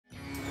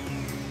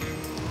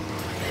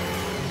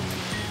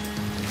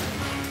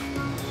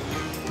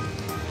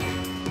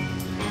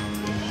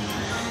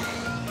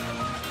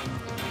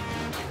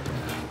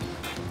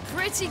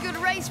pretty good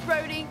race,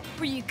 Brody,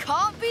 but you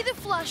can't be the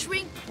flash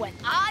wing when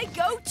I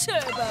go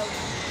turbo.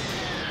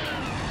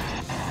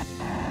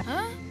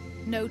 Huh?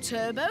 No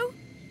turbo?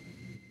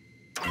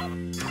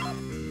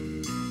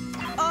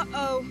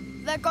 Uh-oh,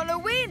 they're gonna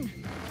win.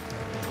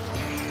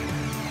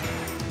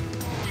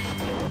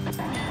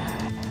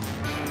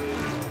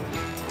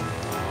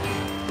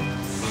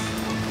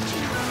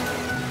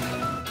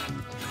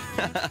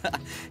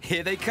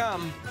 Here they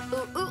come.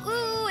 Ooh, ooh,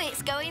 ooh,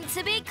 it's going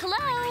to be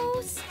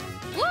close.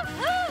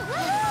 Woohoo!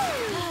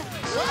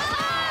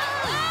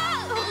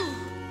 Woohoo!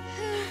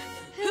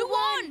 Who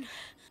won?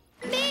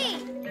 Me,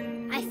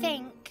 I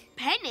think.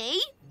 Penny?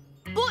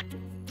 But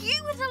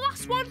you were the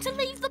last one to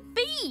leave the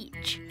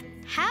beach.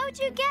 How'd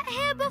you get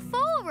here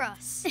before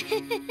us?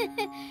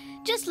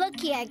 Just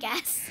lucky, I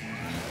guess.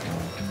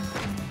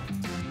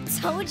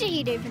 Told you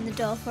he'd open the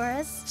door for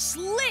us.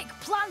 Slick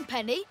plan,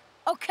 Penny.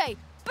 OK,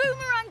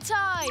 boomerang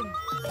time.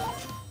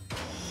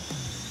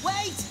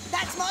 Wait,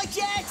 that's my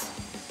jet.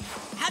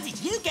 How did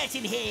you get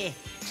in here?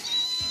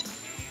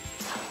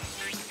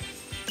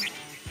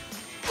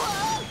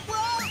 Whoa,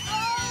 whoa,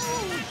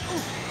 oh!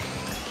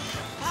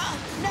 Ah,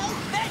 no,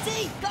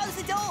 Betty! Close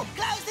the door!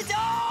 Close the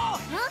door!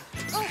 Huh?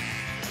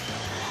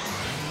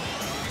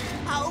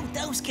 Oh,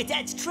 those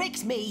cadets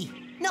tricked me.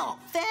 Not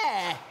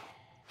fair.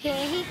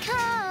 Here he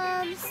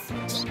comes.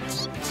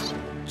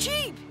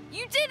 Cheep,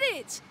 you did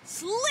it.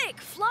 Slick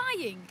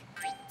flying.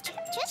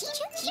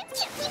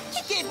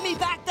 Give me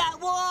back that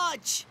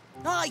watch.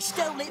 I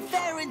stole it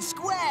fair and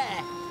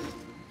square.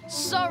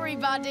 Sorry,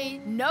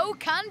 Baddy. No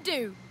can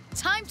do.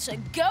 Time to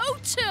go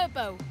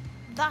turbo.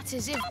 That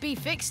is if B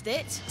fixed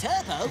it.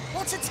 Turbo?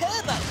 What's a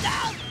turbo?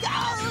 No,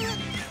 no!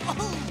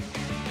 Oh.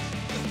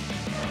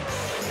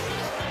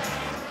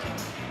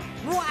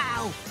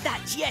 Wow,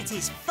 that jet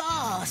is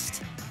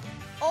fast.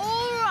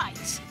 All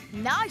right.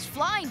 Nice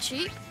flying,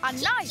 Cheep,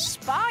 and nice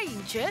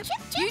spying, Chirp.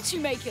 You two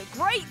make a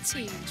great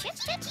team.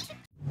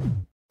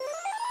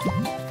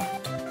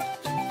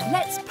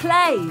 Let's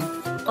play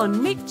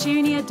on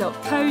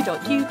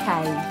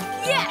nickjunior.co.uk.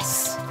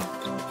 Yes!